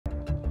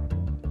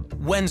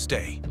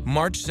Wednesday,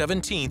 March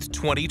 17th,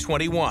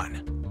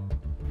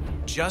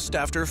 2021. Just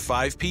after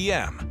 5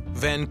 p.m.,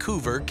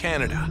 Vancouver,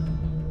 Canada.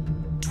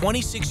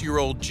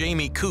 26-year-old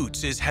Jamie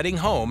Coots is heading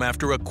home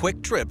after a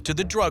quick trip to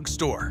the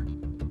drugstore.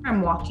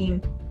 I'm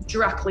walking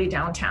directly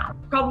downtown,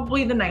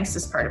 probably the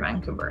nicest part of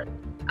Vancouver.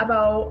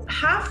 About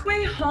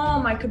halfway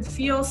home, I could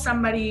feel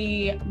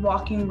somebody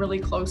walking really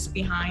close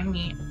behind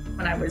me.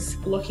 When I was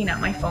looking at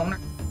my phone,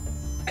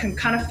 I can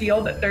kind of feel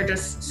that they're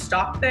just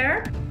stopped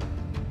there.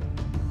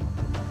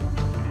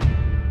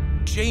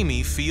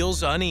 Jamie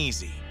feels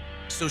uneasy,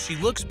 so she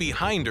looks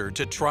behind her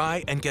to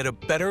try and get a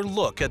better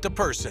look at the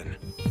person.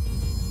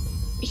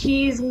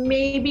 He's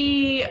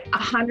maybe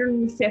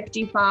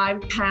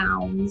 155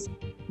 pounds.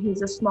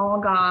 He's a small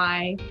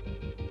guy.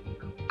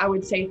 I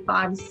would say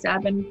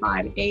 5'7",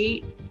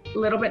 5'8", a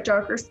little bit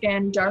darker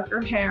skin,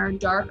 darker hair,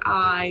 dark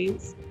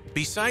eyes.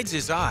 Besides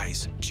his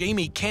eyes,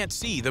 Jamie can't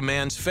see the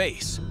man's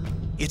face.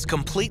 It's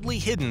completely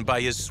hidden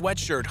by his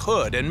sweatshirt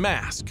hood and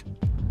mask.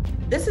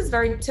 This is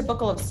very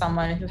typical of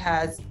someone who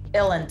has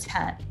ill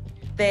intent.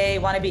 They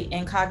want to be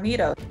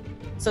incognito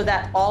so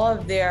that all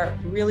of their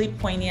really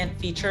poignant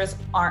features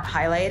aren't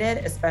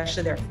highlighted,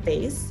 especially their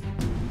face.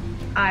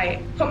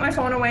 I put my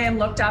phone away and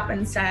looked up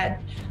and said,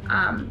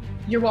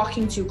 "You're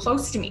walking too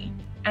close to me."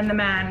 And the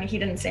man, he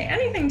didn't say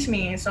anything to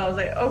me, so I was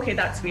like, okay,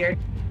 that's weird.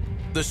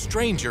 The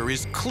stranger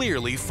is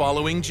clearly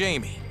following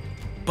Jamie.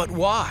 But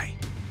why?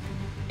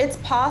 It's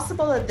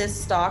possible that this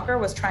stalker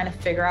was trying to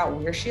figure out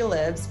where she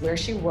lives, where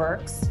she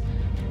works,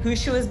 who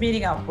she was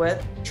meeting up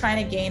with,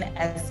 trying to gain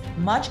as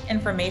much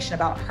information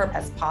about her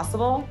as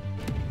possible.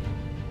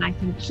 I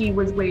think he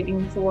was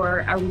waiting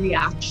for a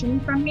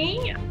reaction from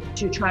me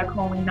to try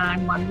calling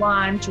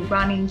 911, to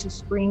running, to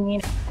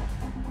screaming.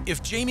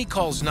 If Jamie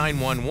calls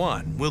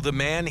 911, will the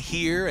man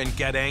hear and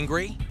get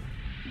angry?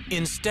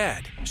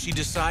 Instead, she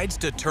decides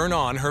to turn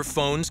on her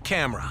phone's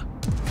camera.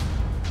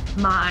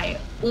 My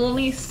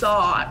only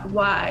thought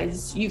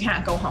was, you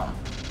can't go home.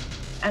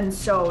 And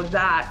so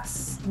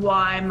that's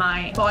why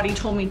my body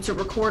told me to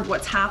record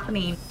what's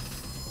happening.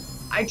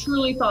 I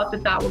truly thought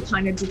that that would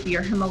kind of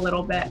deter him a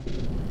little bit.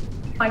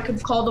 I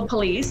could call the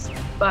police,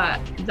 but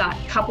that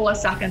couple of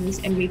seconds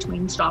in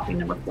between stopping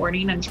the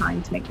recording and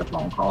trying to make the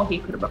phone call, he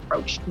could have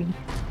approached me.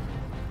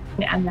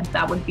 And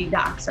that would be the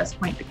access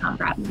point to come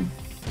grab me.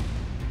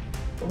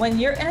 When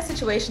you're in a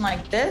situation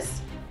like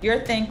this,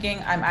 you're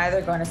thinking, I'm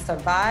either going to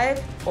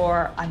survive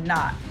or I'm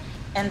not.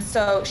 And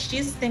so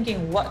she's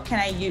thinking, what can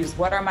I use?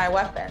 What are my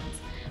weapons?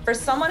 For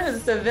someone who's a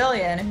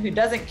civilian who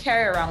doesn't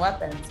carry around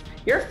weapons,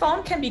 your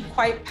phone can be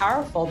quite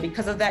powerful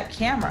because of that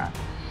camera.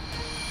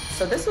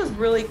 So this was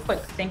really quick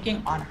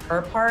thinking on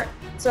her part.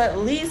 So at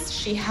least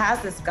she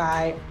has this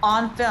guy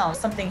on film.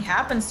 Something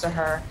happens to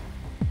her.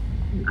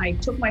 I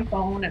took my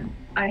phone and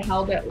I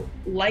held it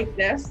like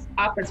this,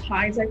 up as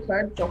high as I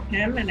could, so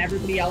him and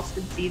everybody else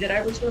could see that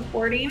I was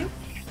recording.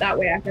 That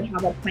way I could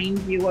have a plain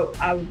view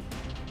of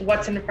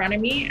what's in front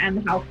of me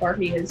and how far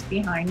he is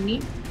behind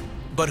me.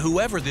 But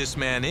whoever this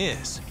man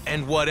is,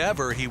 and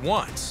whatever he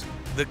wants,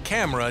 the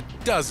camera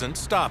doesn't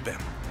stop him.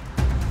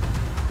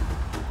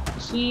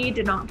 He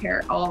did not care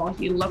at all.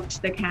 He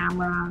looked the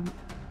camera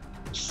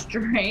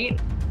straight.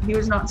 He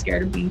was not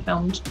scared of being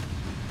filmed.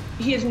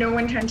 He has no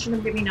intention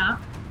of giving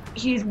up.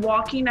 He's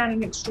walking at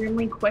an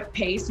extremely quick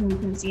pace, and you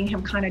can see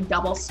him kind of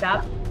double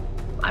step.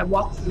 I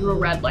walked through a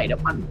red light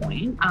at one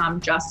point,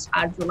 just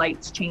as the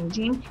light's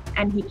changing,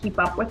 and he keep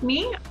up with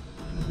me.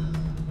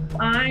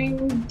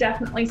 I'm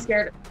definitely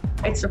scared.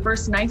 It's the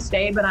first nice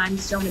day, but I'm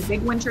still in a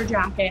big winter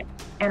jacket,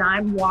 and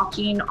I'm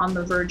walking on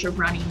the verge of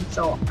running,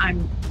 so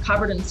I'm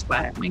covered in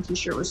sweat. My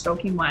t-shirt was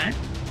soaking wet.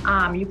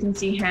 You can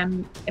see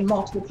him in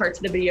multiple parts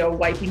of the video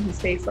wiping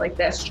his face like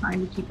this,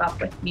 trying to keep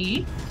up with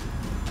me.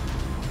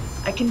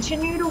 I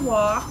continue to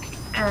walk,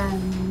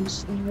 and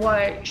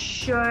what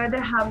should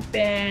have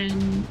been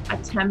a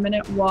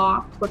 10-minute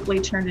walk quickly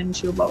turned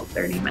into about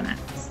 30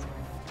 minutes.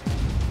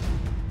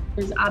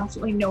 There's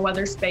absolutely no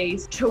other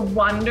space to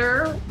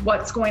wonder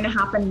what's going to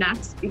happen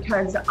next,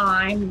 because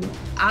I'm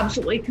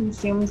absolutely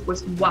consumed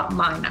with what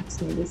my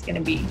next move is going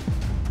to be.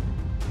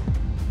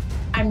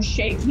 I'm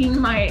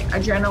shaking. My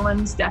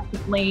adrenaline's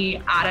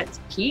definitely at its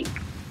peak.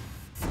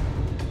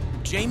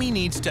 Jamie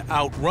needs to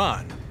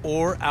outrun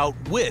or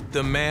outwit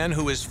the man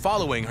who is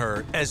following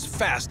her as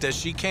fast as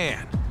she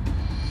can.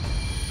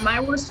 My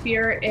worst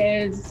fear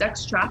is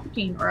sex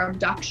trafficking or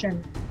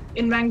abduction.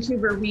 In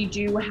Vancouver, we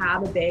do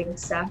have a big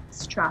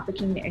sex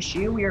trafficking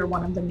issue. We are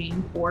one of the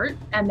main ports,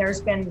 and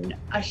there's been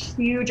a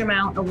huge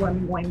amount of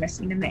women going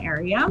missing in the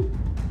area.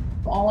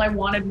 All I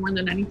wanted more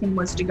than anything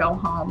was to go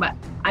home, but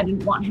I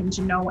didn't want him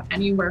to know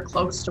anywhere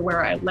close to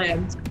where I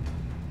lived.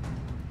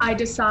 I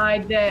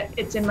decide that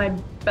it's in my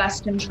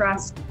best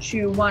interest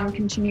to, one,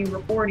 continue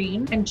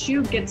reporting, and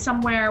two, get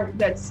somewhere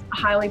that's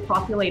highly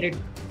populated.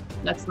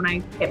 That's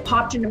when it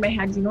popped into my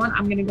head, you know what,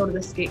 I'm gonna go to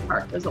the skate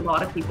park. There's a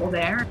lot of people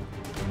there.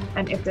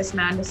 And if this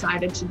man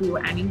decided to do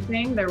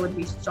anything, there would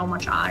be so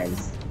much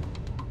eyes.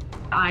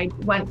 I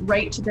went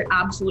right to the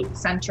absolute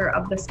center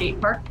of the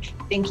skate park,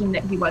 thinking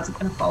that he wasn't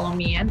gonna follow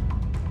me in,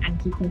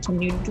 and he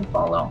continued to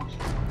follow.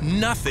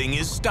 Nothing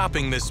is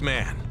stopping this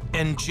man,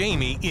 and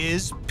Jamie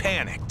is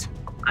panicked.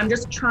 I'm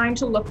just trying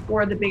to look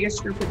for the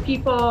biggest group of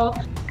people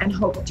and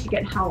hope to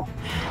get help.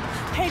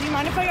 Hey, do you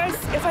mind if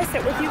I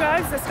sit with you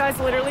guys? This guy's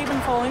literally been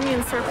following me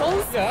in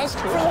circles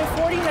for like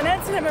 40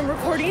 minutes, and I've been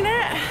recording it.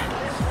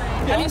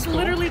 Yeah, and he's cool.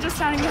 literally just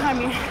standing behind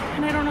me,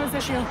 and I don't know his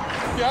issue.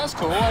 Yeah, that's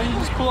cool. Why don't you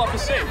just pull up a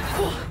seat?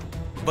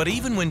 But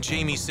even when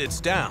Jamie sits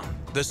down,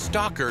 the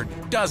stalker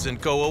doesn't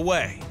go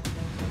away.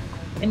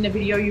 In the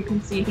video, you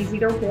can see he's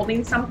either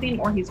holding something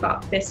or he's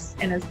got fists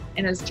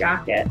in his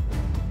jacket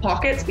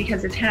pockets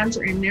because his hands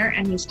are in there,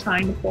 and he's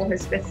trying to pull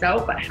his fists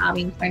out but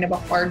having kind of a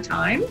hard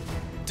time.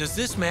 Does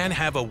this man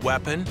have a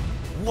weapon?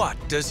 What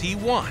does he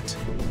want?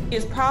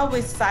 He's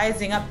probably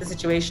sizing up the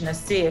situation to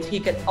see if he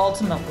could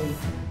ultimately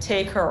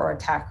take her or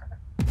attack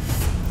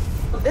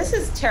her. This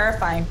is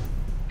terrifying.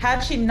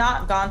 Had she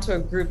not gone to a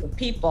group of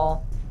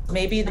people,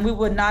 maybe we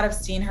would not have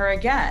seen her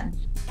again.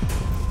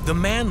 The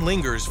man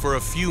lingers for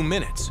a few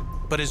minutes,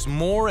 but as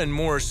more and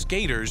more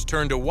skaters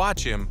turn to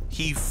watch him,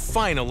 he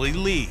finally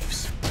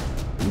leaves.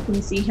 You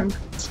can see him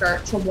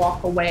start to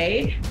walk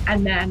away,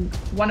 and then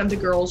one of the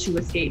girls who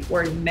was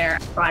skateboarding there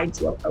tried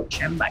to approach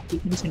him, but he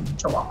continued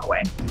to walk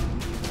away.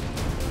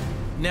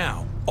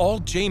 Now, all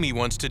Jamie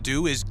wants to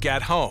do is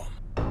get home.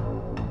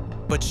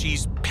 But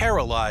she's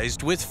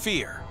paralyzed with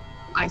fear.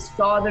 I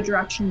saw the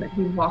direction that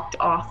he walked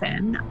off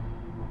in,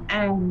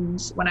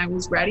 and when I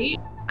was ready,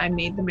 I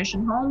made the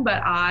mission home,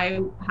 but I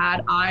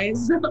had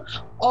eyes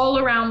all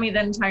around me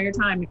the entire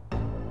time.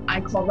 I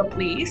called the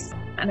police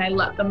and I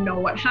let them know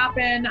what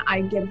happened.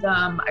 I give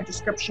them a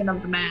description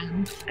of the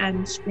man and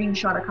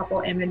screenshot a couple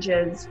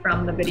images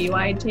from the video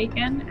I had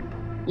taken.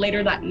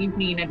 Later that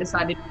evening, I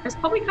decided it's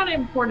probably kind of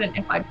important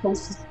if I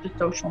post this to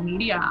social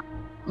media.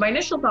 My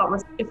initial thought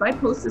was, if I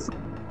post this,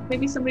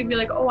 maybe somebody would be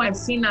like, oh, I've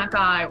seen that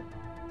guy.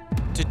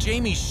 To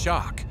Jamie's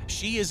shock,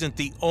 she isn't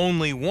the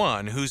only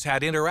one who's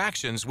had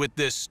interactions with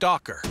this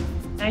stalker.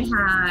 I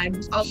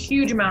had a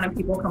huge amount of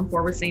people come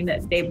forward saying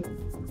that they've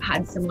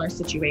had similar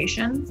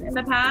situations in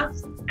the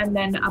past. And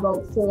then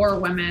about 4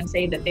 women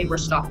say that they were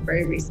stalked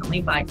very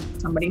recently by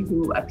somebody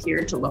who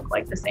appeared to look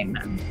like the same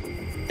man.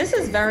 This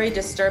is very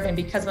disturbing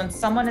because when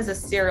someone is a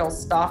serial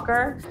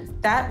stalker,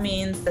 that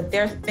means that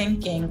they're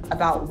thinking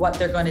about what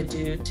they're going to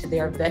do to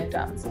their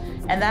victims.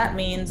 And that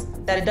means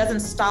that it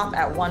doesn't stop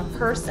at one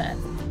person.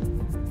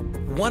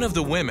 One of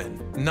the women,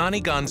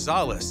 Nani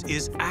Gonzalez,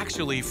 is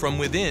actually from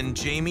within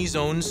Jamie's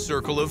own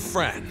circle of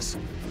friends.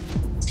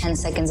 10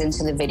 seconds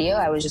into the video,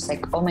 I was just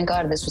like, oh my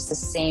God, this was the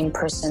same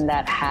person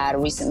that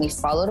had recently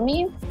followed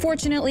me.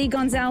 Fortunately,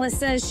 Gonzalez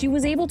says she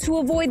was able to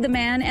avoid the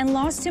man and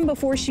lost him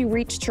before she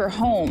reached her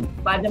home.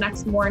 By the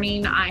next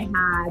morning, I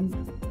had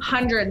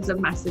hundreds of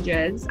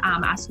messages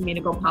asking me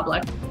to go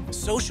public.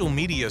 Social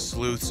media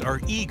sleuths are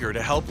eager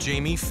to help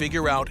Jamie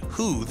figure out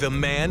who the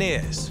man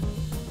is.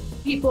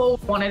 People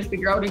wanted to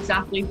figure out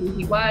exactly who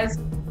he was,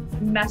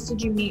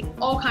 messaging me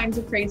all kinds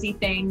of crazy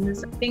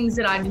things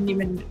that I didn't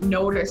even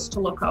notice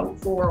to look out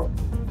for.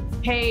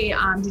 Hey,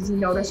 did you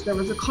notice there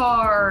was a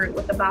car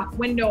with the back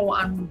window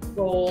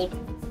unrolled?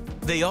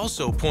 They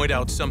also point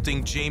out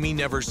something Jamie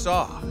never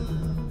saw.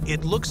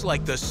 It looks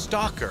like the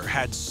stalker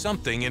had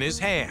something in his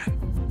hand.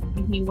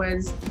 He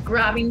was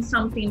grabbing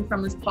something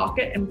from his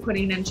pocket and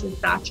putting it into his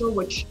satchel,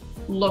 which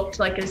looked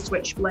like a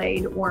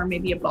switchblade or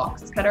maybe a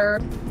box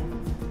cutter.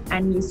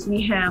 And you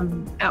see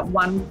him at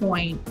one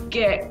point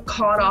get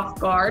caught off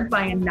guard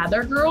by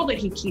another girl that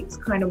he keeps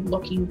kind of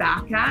looking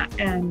back at.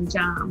 And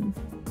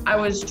I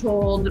was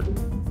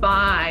told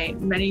by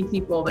many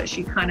people that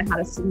she kind of had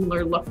a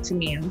similar look to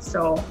me. And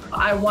so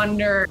I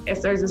wonder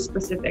if there's a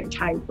specific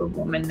type of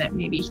woman that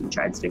maybe he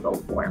tries to go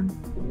for.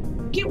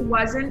 It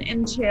wasn't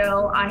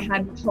until I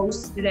had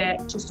posted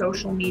it to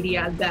social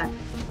media that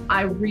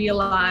I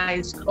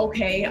realized,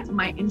 okay,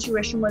 my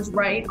intuition was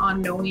right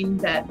on knowing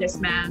that this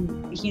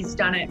man, he's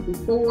done it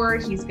before,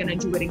 he's gonna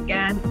do it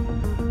again.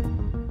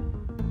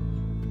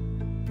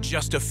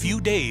 Just a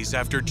few days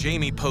after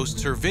Jamie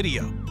posts her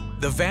video,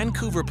 the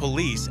Vancouver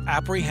police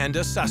apprehend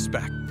a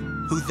suspect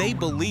who they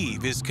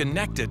believe is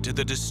connected to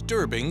the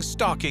disturbing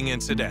stalking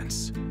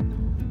incidents.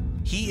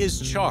 He is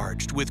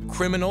charged with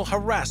criminal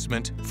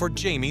harassment for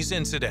Jamie's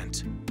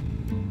incident.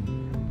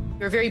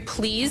 We're very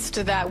pleased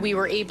that we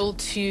were able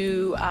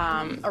to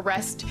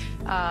arrest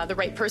the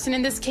right person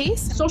in this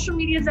case. Social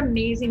media is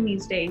amazing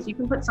these days. You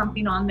can put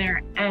something on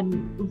there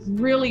and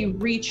really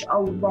reach a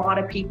lot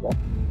of people.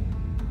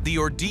 The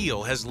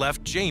ordeal has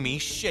left Jamie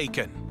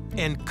shaken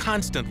and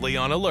constantly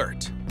on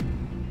alert.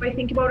 I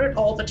think about it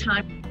all the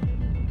time.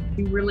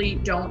 You really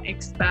don't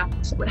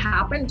expect what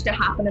happened to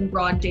happen in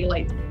broad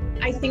daylight.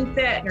 I think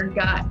that your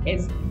gut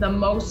is the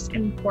most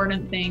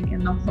important thing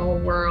in the whole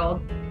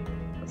world.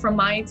 From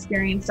my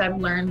experience, I've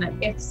learned that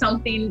if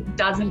something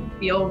doesn't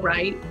feel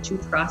right, to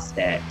trust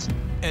it.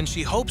 And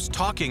she hopes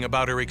talking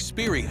about her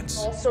experience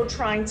Also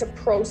trying to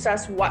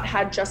process what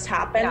had just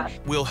happened.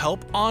 will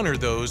help honor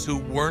those who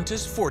weren't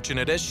as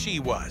fortunate as she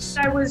was.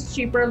 I was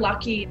super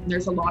lucky.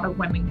 There's a lot of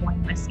women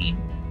going missing.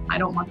 I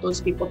don't want those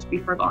people to be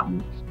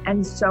forgotten.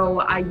 And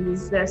so I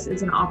use this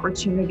as an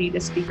opportunity to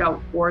speak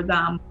out for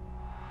them.